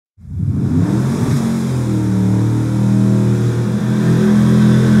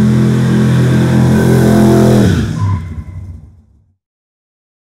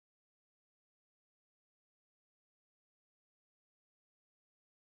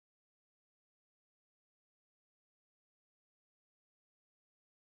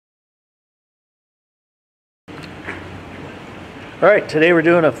Alright, today we're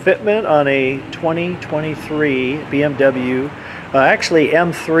doing a fitment on a 2023 BMW, actually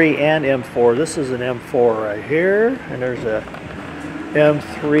M3 and M4. This is an M4 right here, and there's a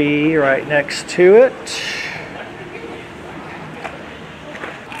M3 right next to it.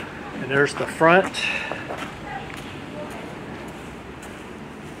 And there's the front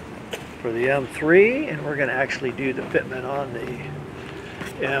for the M3, and we're going to actually do the fitment on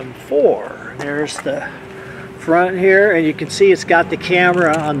the M4. There's the front here, and you can see it's got the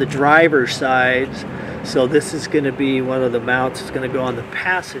camera on the driver's side, so this is going to be one of the mounts that's going to go on the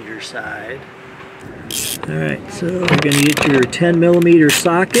passenger side. Alright, so you're going to get your 10mm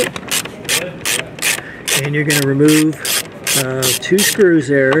socket, and you're going to remove 2 screws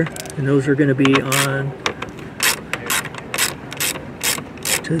there, and those are going to be on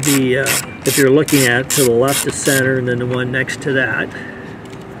to the, if you're looking at, to the left of center, and then the one next to that.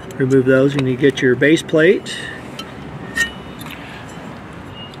 Remove those, and you get your base plate.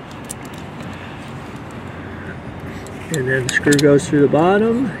 And then the screw goes through the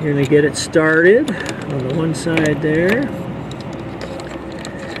bottom. You're going to get it started on the one side there.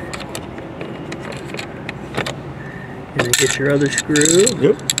 And then get your other screw.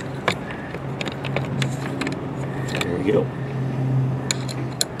 Yep. There we go.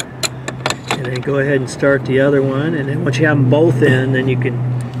 And then go ahead and start the other one. And then once you have them both in, then you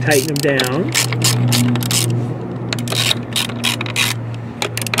can tighten them down.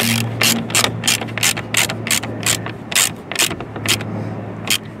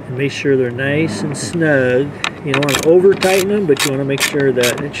 And make sure they're nice and snug. You don't want to over tighten them, but you want to make sure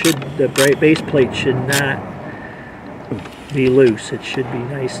that the base plate should not be loose. It should be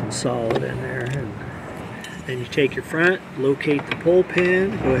nice and solid in there. And then you take your front, locate the pull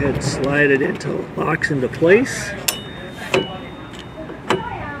pin, go ahead and slide it until it locks into place.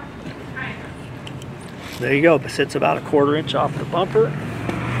 There you go. It sits about a 1/4 inch off the bumper.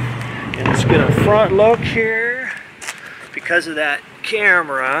 And let's get a front look here. Because of that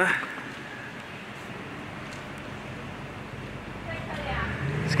camera,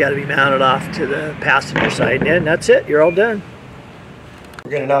 it's got to be mounted off to the passenger side. And that's it. You're all done. We're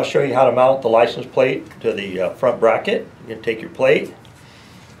going to now show you how to mount the license plate to the front bracket. You're going to take your plate,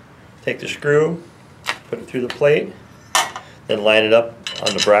 take the screw, put it through the plate, then line it up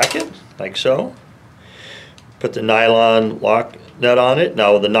on the bracket like so. Put the nylon lock nut on it.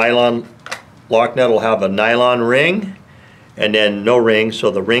 Now the nylon lock nut will have a nylon ring and then no ring, so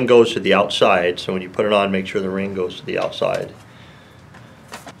the ring goes to the outside. So when you put it on, make sure the ring goes to the outside.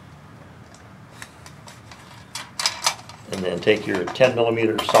 And then take your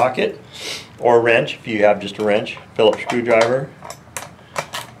 10mm socket or wrench, if you have just a wrench, Phillips screwdriver,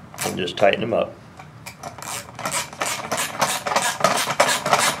 and just tighten them up.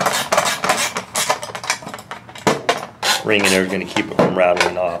 Ring in there is going to keep it from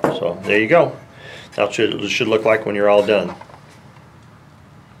rattling off. So there you go. That's what it should look like when you're all done.